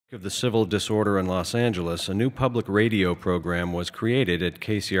Of the civil disorder in Los Angeles, a new public radio program was created at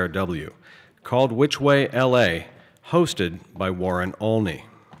KCRW called Which Way LA, hosted by Warren Olney.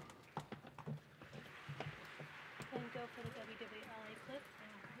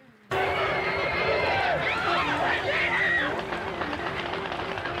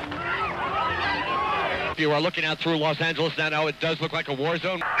 You are looking out through Los Angeles now. It does look like a war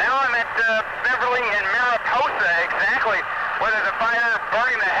zone. Now I'm at Beverly and Mariposa, exactly where there's a fire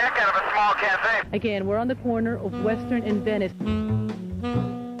burning the heck out of a small cafe. Again, we're on the corner of Western and Venice.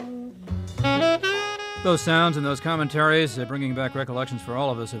 Those sounds and those commentaries are bringing back recollections for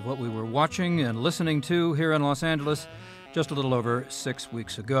all of us of what we were watching and listening to here in Los Angeles just a little over 6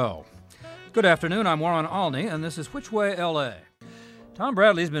 weeks ago. Good afternoon, I'm Warren Olney, and this is Which Way LA. Tom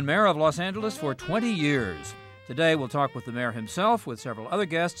Bradley's been mayor of Los Angeles for 20 years. Today we'll talk with the mayor himself, with several other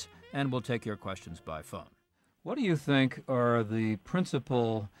guests, and we'll take your questions by phone. What do you think are the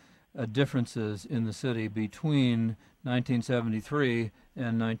principal differences in the city between 1973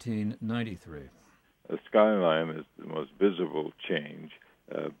 and 1993? The skyline is the most visible change,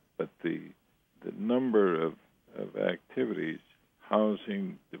 but the number of activities,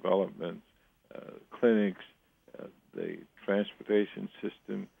 housing developments, clinics, the transportation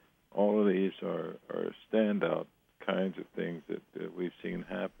system, all of these are standout kinds of things that we've seen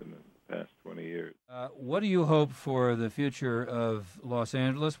happen in the past 20 years. What do you hope for the future of Los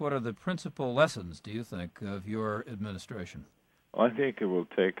Angeles? What are the principal lessons, do you think, of your administration? Well, I think it will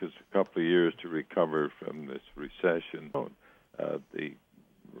take us a couple of years to recover from this recession. The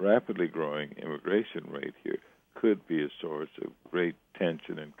rapidly growing immigration rate here could be a source of great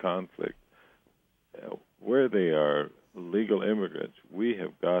tension and conflict. Where they are legal immigrants, we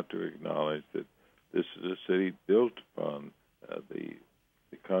have got to acknowledge that this is a city built upon the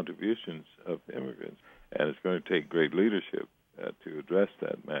contributions of immigrants, and it's going to take great leadership to address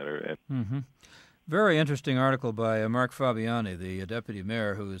that matter. Very interesting article by Mark Fabiani, the deputy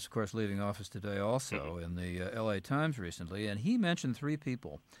mayor, who is, of course, leaving office today also, in the L.A. Times recently, and he mentioned three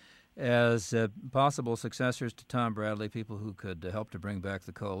people as possible successors to Tom Bradley, people who could help to bring back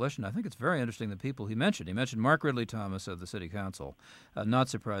the coalition. I think it's very interesting the people he mentioned. He mentioned Mark Ridley-Thomas of the city council, not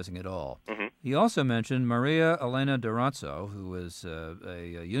surprising at all. He also mentioned María Elena Durazo, who was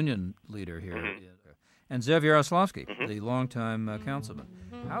a union leader here, and Zev Yaroslavsky, the longtime councilman.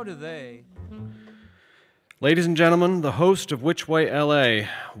 How do they... Ladies and gentlemen, the host of Which Way LA,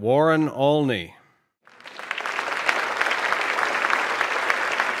 Warren Olney.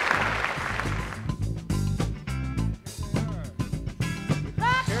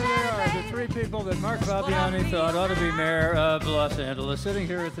 People that Mark Fabiani thought ought to be mayor of Los Angeles, sitting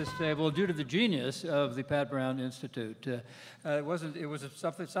here at this table due to the genius of the Pat Brown Institute. It was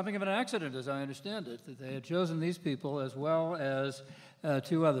something of an accident, as I understand it, that they had chosen these people as well as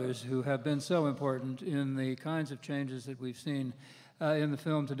two others who have been so important in the kinds of changes that we've seen in the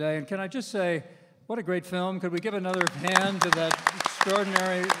film today. And can I just say, what a great film. Could we give another hand to that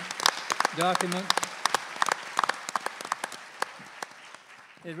extraordinary document?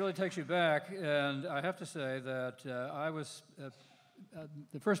 It really takes you back, and I have to say that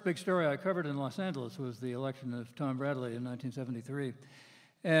the first big story I covered in Los Angeles was the election of Tom Bradley in 1973.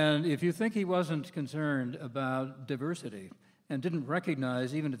 And if you think he wasn't concerned about diversity and didn't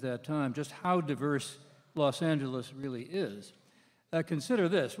recognize, even at that time, just how diverse Los Angeles really is, consider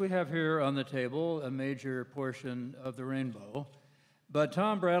this. We have here on the table a major portion of the rainbow, but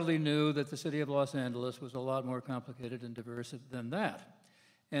Tom Bradley knew that the city of Los Angeles was a lot more complicated and diverse than that.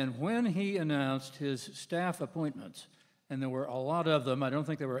 And when he announced his staff appointments, and there were a lot of them, I don't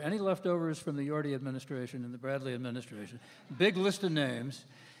think there were any leftovers from the Yorty administration and the Bradley administration, big list of names,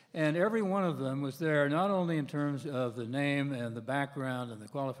 and every one of them was there not only in terms of the name and the background and the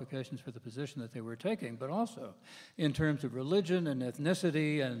qualifications for the position that they were taking, but also in terms of religion and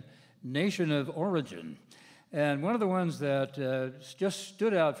ethnicity and nation of origin. And one of the ones that just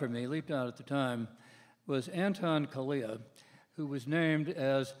stood out for me, leaped out at the time, was Anton Kalia, who was named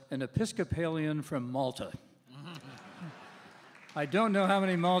as an Episcopalian from Malta. I don't know how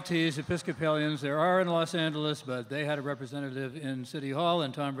many Maltese Episcopalians there are in Los Angeles, but they had a representative in City Hall,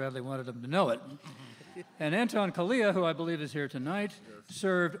 and Tom Bradley wanted them to know it. And Anton Kalia, who I believe is here tonight,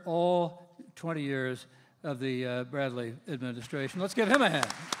 served all 20 years of the Bradley administration. Let's give him a hand.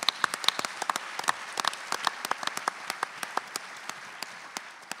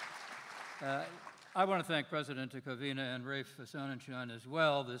 I want to thank President Covina and Rafe Sonnenschein as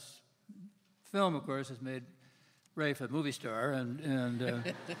well. This film, of course, has made Rafe a movie star, and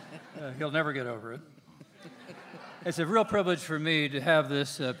he'll never get over it. It's a real privilege for me to have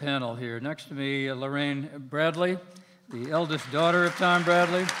this panel here. Next to me, Lorraine Bradley, the eldest daughter of Tom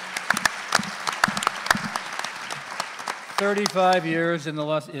Bradley. 35 years in the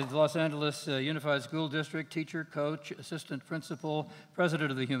Los Angeles Unified School District, teacher, coach, assistant principal,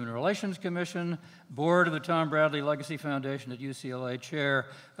 president of the Human Relations Commission, board of the Tom Bradley Legacy Foundation at UCLA, chair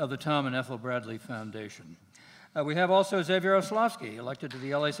of the Tom and Ethel Bradley Foundation. We have also Zev Yaroslavsky, elected to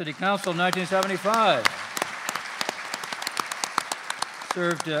the LA City Council in 1975.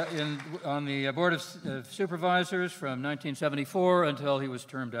 Served on the Board of Supervisors from 1974 until he was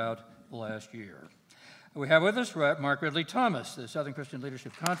termed out last year. We have with us Mark Ridley-Thomas, the Southern Christian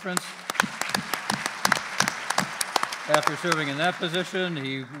Leadership Conference. After serving in that position,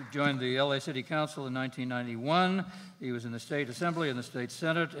 he joined the LA City Council in 1991. He was in the State Assembly and the State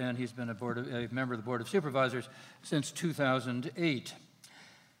Senate, and he's been a member of the Board of Supervisors since 2008.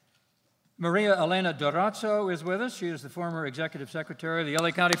 María Elena Durazo is with us. She is the former Executive Secretary of the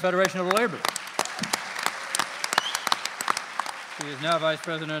LA County Federation of Labor. She is now Vice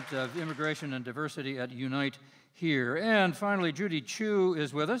President of Immigration and Diversity at Unite Here. And finally, Judy Chu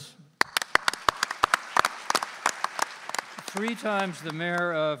is with us. 3 times the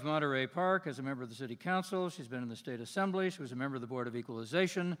mayor of Monterey Park as a member of the City Council. She's been in the State Assembly. She was a member of the Board of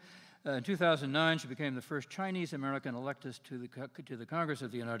Equalization. In 2009, she became the first Chinese-American elected to the Congress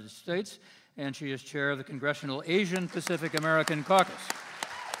of the United States, and she is chair of the Congressional Asian Pacific American Caucus.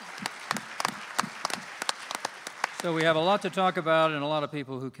 So we have a lot to talk about and a lot of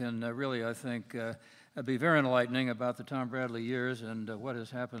people who can really, I think, be very enlightening about the Tom Bradley years and what has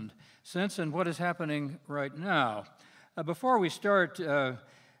happened since and what is happening right now. Before we start, or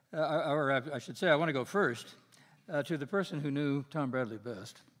I should say, I want to go first to the person who knew Tom Bradley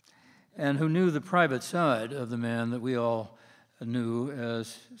best and who knew the private side of the man that we all knew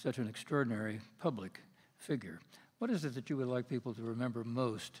as such an extraordinary public figure. What is it that you would like people to remember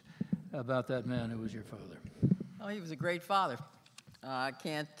most about that man who was your father? Oh, he was a great father. I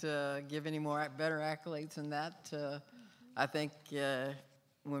can't give any more better accolades than that. I think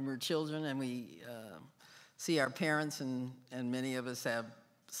when we're children and we see our parents, and many of us have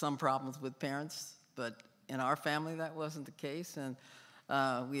some problems with parents, but in our family that wasn't the case, and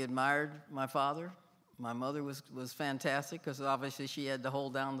we admired my father. My mother was fantastic because obviously she had to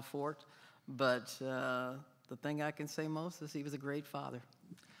hold down the fort, but the thing I can say most is he was a great father.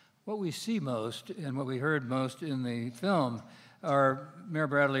 What we see most and what we heard most in the film are Mayor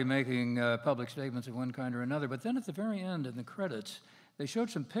Bradley making public statements of one kind or another, but then at the very end in the credits, they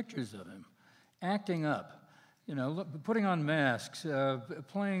showed some pictures of him acting up, you know, putting on masks,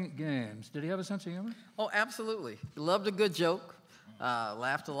 playing games. Did he have a sense of humor? Oh, absolutely. He loved a good joke,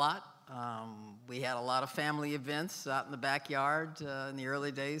 laughed a lot. We had a lot of family events out in the backyard in the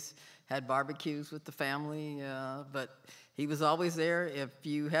early days, had barbecues with the family, but he was always there. If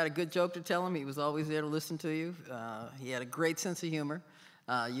you had a good joke to tell him, he was always there to listen to you. He had a great sense of humor.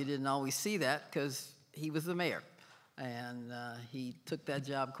 You didn't always see that because he was the mayor. And he took that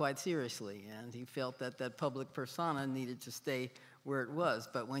job quite seriously. And he felt that that public persona needed to stay where it was.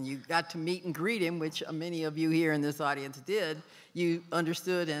 But when you got to meet and greet him, which many of you here in this audience did, you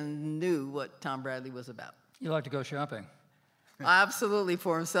understood and knew what Tom Bradley was about. You like to go shopping? Absolutely.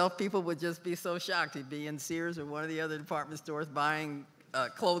 For himself, people would just be so shocked. He'd be in Sears or one of the other department stores buying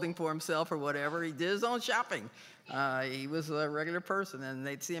clothing for himself or whatever. He did his own shopping. He was a regular person, and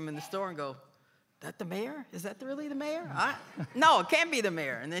they'd see him in the store and go, "That the mayor? Is that really the mayor?" No, it can't be the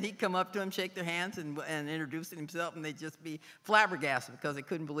mayor. And then he'd come up to him, shake their hands, and introduce himself, and they'd just be flabbergasted because they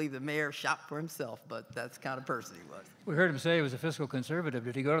couldn't believe the mayor shopped for himself. But that's the kind of person he was. We heard him say he was a fiscal conservative.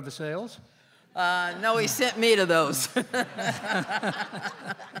 Did he go to the sales? No, he sent me to those.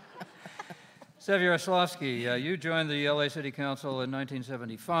 Zev Yaroslavsky, you joined the LA City Council in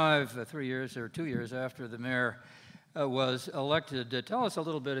 1975, 2 years after the mayor was elected. Tell us a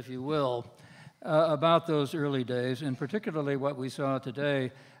little bit, if you will, about those early days, and particularly what we saw today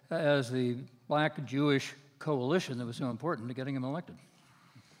as the Black-Jewish coalition that was so important to getting him elected.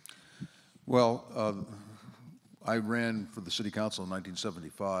 Well, I ran for the City Council in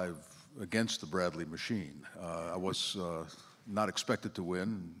 1975 against the Bradley machine. I was not expected to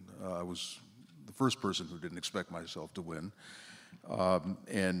win. I was the first person who didn't expect myself to win.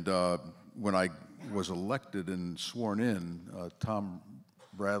 When I was elected and sworn in, Tom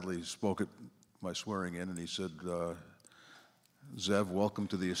Bradley spoke at my swearing in, and he said, "Zev, welcome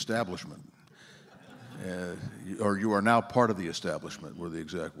to the establishment." Or "you are now part of the establishment," were the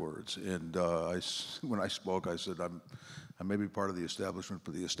exact words. And when I spoke, I said, I may be part of the establishment,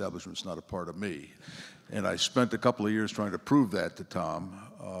 but the establishment's not a part of me. And I spent a couple of years trying to prove that to Tom,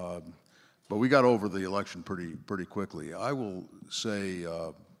 but we got over the election pretty quickly. I will say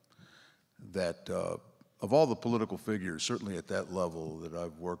that of all the political figures, certainly at that level that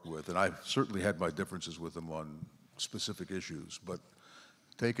I've worked with, and I've certainly had my differences with him on specific issues, but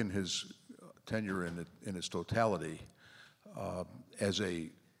taking his tenure in its totality, as a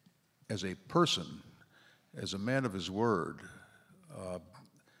person, as a man of his word,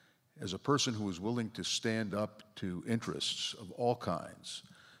 as a person who is willing to stand up to interests of all kinds,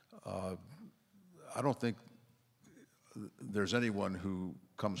 I don't think there's anyone who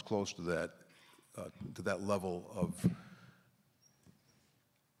comes close to that level of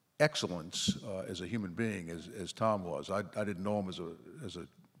excellence as a human being as Tom was. I didn't know him as a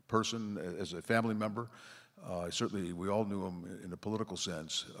person, as a family member. Certainly, we all knew him in a political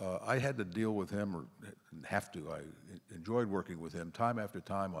sense. I had to deal with him, or have to. I enjoyed working with him time after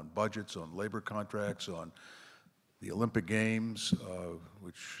time on budgets, on labor contracts, on the Olympic Games,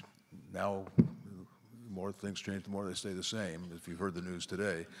 which now, the more things change, the more they stay the same, if you've heard the news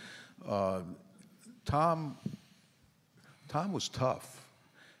today. Tom was tough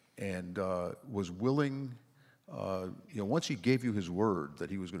and was willing, once he gave you his word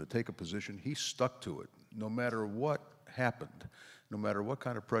that he was going to take a position, he stuck to it, no matter what happened, no matter what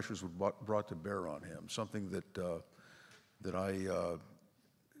kind of pressures were brought to bear on him, something that I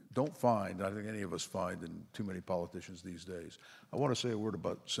don't find, I think any of us find in too many politicians these days. I want to say a word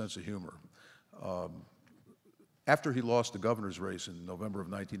about sense of humor. After he lost the governor's race in November of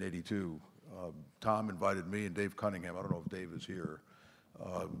 1982, Tom invited me and Dave Cunningham, I don't know if Dave is here,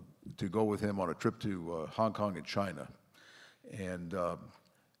 to go with him on a trip to Hong Kong and China. And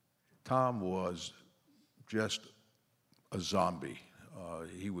Tom was just a zombie.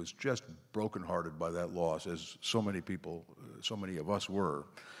 He was just brokenhearted by that loss, as so many people, so many of us were.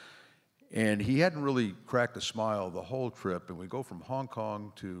 And he hadn't really cracked a smile the whole trip. And we go from Hong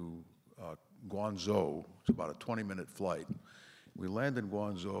Kong to Guangzhou. It's about a 20-minute flight. We land in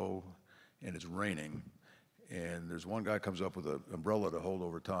Guangzhou, and it's raining. And there's one guy comes up with an umbrella to hold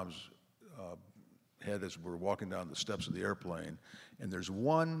over Tom's head as we're walking down the steps of the airplane. And there's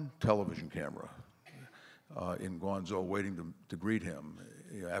one television camera in Guangzhou waiting to greet him,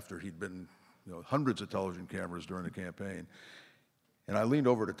 after he'd been hundreds of television cameras during the campaign. And I leaned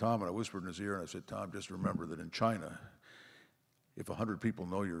over to Tom and I whispered in his ear and I said, Tom, just remember that in China, if 100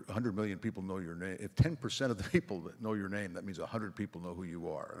 million people know your name, if 10% of the people that know your name, that means 100 people know who you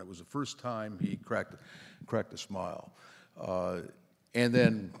are. And it was the first time he cracked a smile. And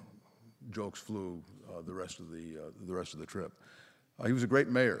then jokes flew the rest of the trip. He was a great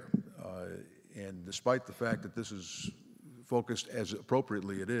mayor, and despite the fact that this is focused as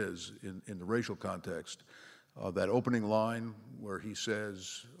appropriately it is in the racial context, that opening line where he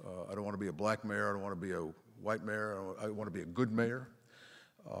says, I don't want to be a black mayor, I don't want to be a white mayor, I want to be a good mayor.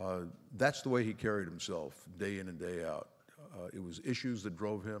 That's the way he carried himself day in and day out. It was issues that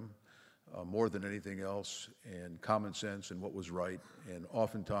drove him more than anything else, and common sense and what was right. And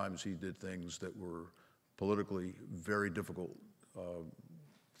oftentimes he did things that were politically very difficult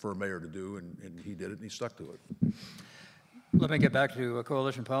for a mayor to do, and he did it and he stuck to it. Let me get back to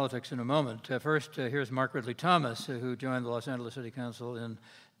coalition politics in a moment. First, here's Mark Ridley-Thomas, who joined the Los Angeles City Council in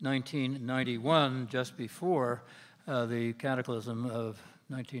 1991, just before the cataclysm of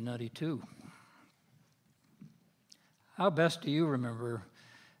 1992. How best do you remember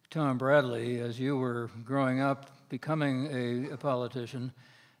Tom Bradley as you were growing up, becoming a politician,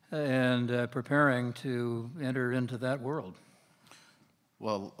 and preparing to enter into that world?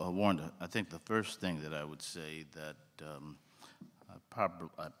 Well, Warren, I think the first thing that I would say that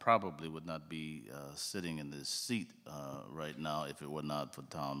I probably would not be sitting in this seat right now if it were not for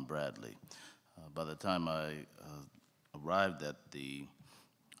Tom Bradley. By the time I arrived at the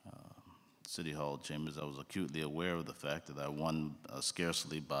City Hall chambers, I was acutely aware of the fact that I won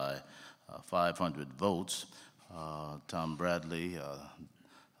scarcely by 500 votes. Tom Bradley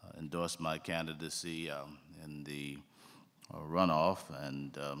endorsed my candidacy in the runoff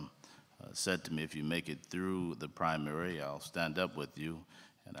and said to me, if you make it through the primary, I'll stand up with you.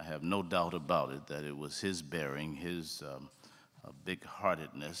 And I have no doubt about it that it was his bearing, his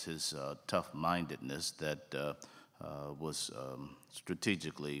big-heartedness, his tough-mindedness that was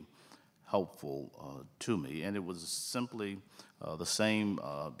strategically helpful to me. And it was simply the same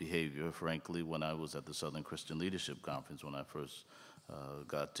behavior, frankly, when I was at the Southern Christian Leadership Conference when I first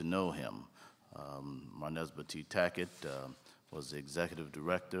got to know him. Marnez Batiste Tackett was the executive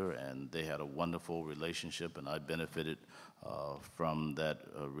director, and they had a wonderful relationship, and I benefited from that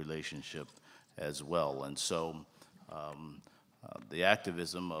relationship as well. And so the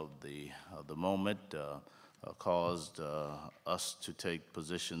activism of the moment caused us to take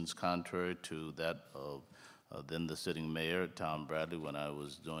positions contrary to that of then the sitting mayor, Tom Bradley, when I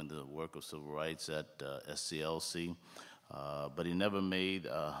was doing the work of civil rights at SCLC. But he never made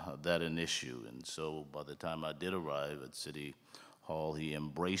that an issue. And so by the time I did arrive at City Hall, he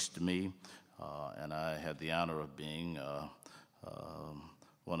embraced me, and I had the honor of being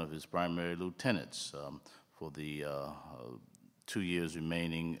one of his primary lieutenants for the 2 years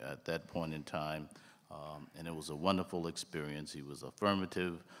remaining at that point in time. And it was a wonderful experience. He was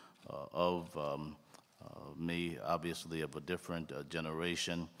affirmative of me, obviously of a different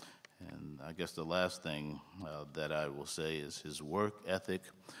generation. And I guess the last thing that I will say is his work ethic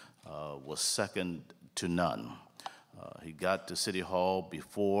was second to none. He got to City Hall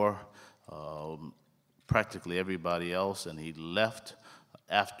before practically everybody else, and he left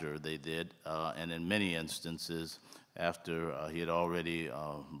after they did, and in many instances after he had already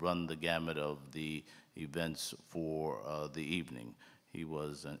run the gamut of the events for the evening. He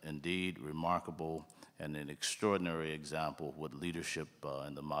was indeed remarkable and an extraordinary example of what leadership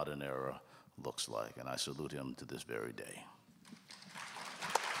in the modern era looks like, and I salute him to this very day.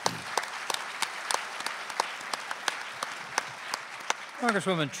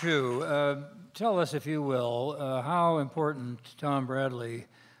 Congresswoman Chu, tell us, if you will, how important Tom Bradley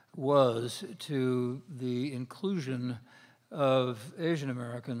was to the inclusion of Asian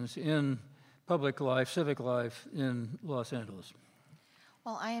Americans in public life, civic life in Los Angeles.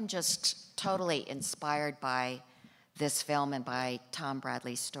 Well, I am just totally inspired by this film and by Tom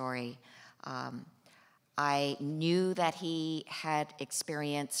Bradley's story. I knew that he had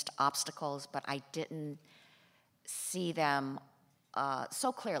experienced obstacles, but I didn't see them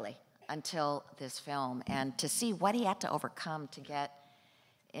so clearly until this film. And to see what he had to overcome to get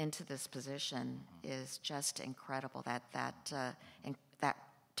into this position is just incredible. That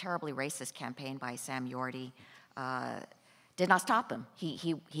terribly racist campaign by Sam Yorty did not stop him.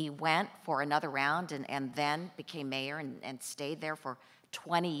 He went for another round and then became mayor and stayed there for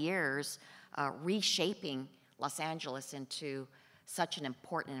 20 years, reshaping Los Angeles into such an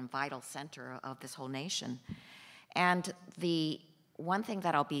important and vital center of this whole nation. And the one thing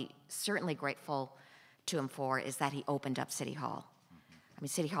that I'll be certainly grateful to him for is that he opened up City Hall. I mean,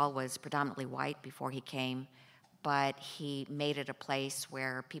 City Hall was predominantly white before he came, but he made it a place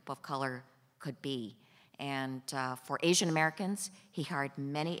where people of color could be. And for Asian Americans, he hired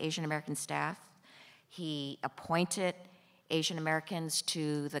many Asian American staff. He appointed Asian Americans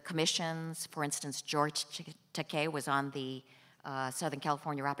to the commissions. For instance, George Takei was on the Southern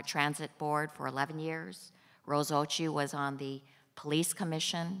California Rapid Transit Board for 11 years. Rose Ochi was on the Police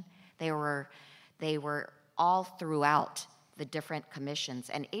Commission. They were all throughout the different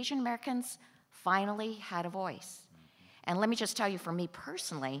commissions. And Asian Americans finally had a voice. And let me just tell you, for me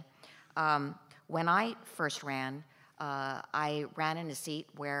personally, when I first ran, I ran in a seat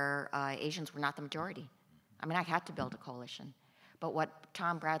where Asians were not the majority. I mean, I had to build a coalition. But what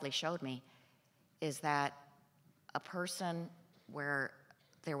Tom Bradley showed me is that a person where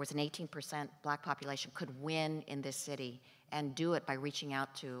there was an 18% black population could win in this city and do it by reaching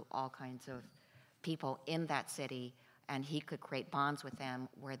out to all kinds of people in that city, and he could create bonds with them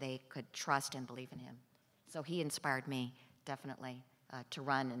where they could trust and believe in him. So he inspired me, definitely, to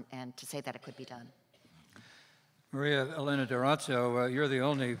run and to say that it could be done. María Elena Durazo, you're the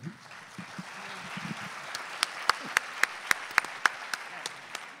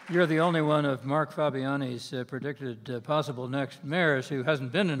only one of Mark Fabiani's predicted possible next mayors who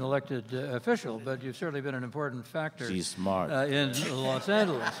hasn't been an elected official, but you've certainly been an important factor. She's smart. In Los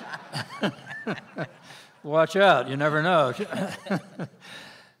Angeles. Watch out, you never know.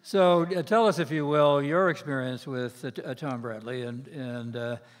 So tell us, if you will, your experience with Tom Bradley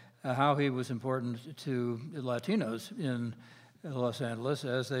and how he was important to Latinos in Los Angeles,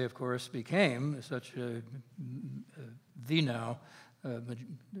 as they, of course, became such the now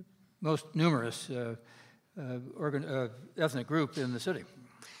most numerous ethnic group in the city.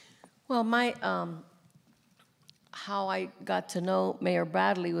 Well, how I got to know Mayor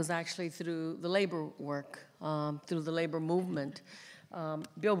Bradley was actually through the labor work, through the labor movement.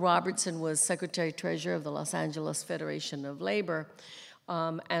 Bill Robertson was Secretary-Treasurer of the Los Angeles Federation of Labor,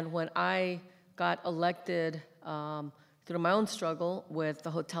 and when I got elected through my own struggle with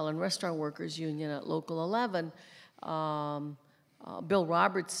the Hotel and Restaurant Workers Union at Local 11, Bill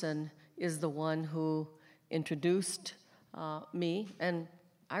Robertson is the one who introduced me, and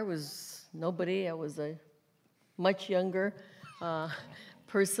I was nobody. I was a much younger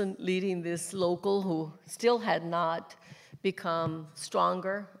person leading this local who still had not become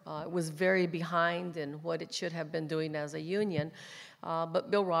stronger. It was very behind in what it should have been doing as a union.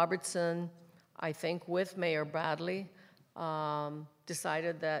 But Bill Robertson, I think, with Mayor Bradley,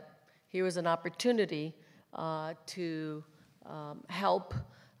 decided that here was an opportunity to help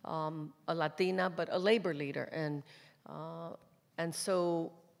a Latina, but a labor leader. And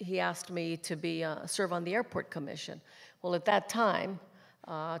so he asked me to serve on the airport commission. Well, at that time,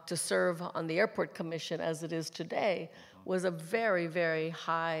 to serve on the airport commission as it is today was a very, very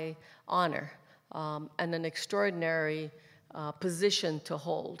high honor and an extraordinary position to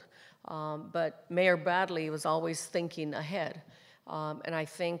hold. But Mayor Bradley was always thinking ahead. And I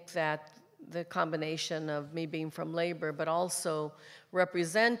think that the combination of me being from labor, but also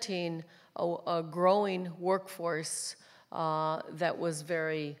representing a growing workforce that was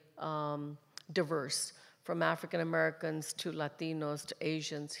very diverse, from African Americans to Latinos to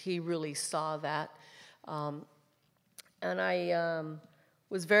Asians. He really saw that. And I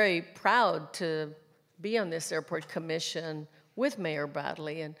was very proud to be on this airport commission with Mayor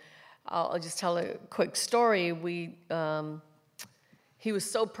Bradley. And I'll just tell a quick story. He was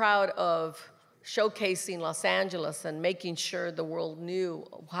so proud of showcasing Los Angeles and making sure the world knew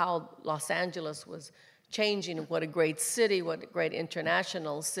how Los Angeles was changing, what a great city, what a great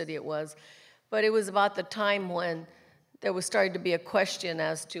international city it was. But it was about the time when there was starting to be a question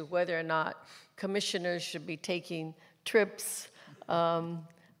as to whether or not commissioners should be taking trips to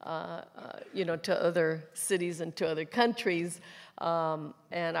other cities and to other countries. And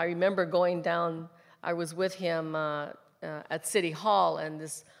I remember going down, I was with him at City Hall, and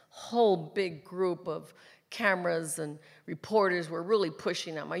this whole big group of cameras and reporters were really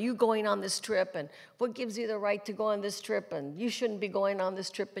pushing him. Are you going on this trip? And what gives you the right to go on this trip? And you shouldn't be going on this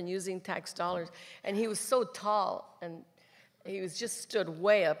trip and using tax dollars. And he was so tall, and he was just stood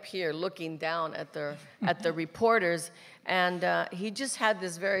way up here looking down at the reporters. And he just had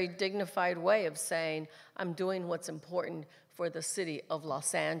this very dignified way of saying, I'm doing what's important for the city of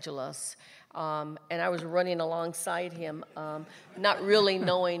Los Angeles. And I was running alongside him, not really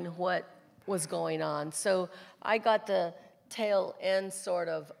knowing what was going on. So I got the tail end sort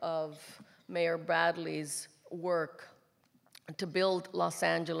of Mayor Bradley's work to build Los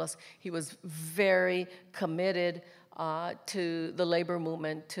Angeles. He was very committed to the labor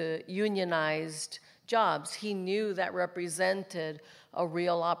movement, to unionized jobs. He knew that represented a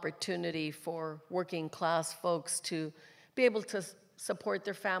real opportunity for working class folks to be able to support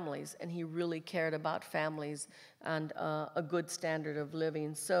their families, and he really cared about families and a good standard of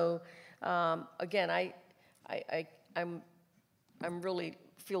living. So again, I'm really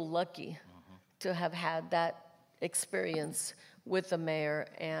feel lucky to have had that experience with the mayor,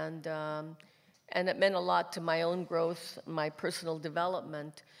 and it meant a lot to my own growth, my personal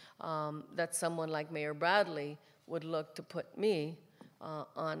development, that someone like Mayor Bradley would look to put me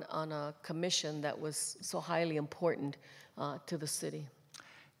on a commission that was so highly important to the city.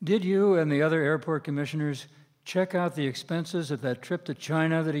 Did you and the other airport commissioners check out the expenses of that trip to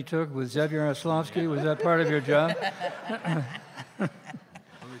China that he took with Zev Yaroslavsky? Was that part of your job?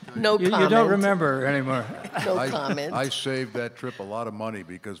 No comment. You don't remember anymore. No comment. I saved that trip a lot of money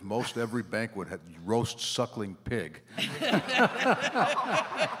because most every banquet had roast suckling pig.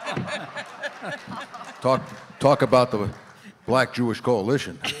 Talk about the Black Jewish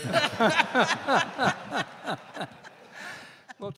Coalition.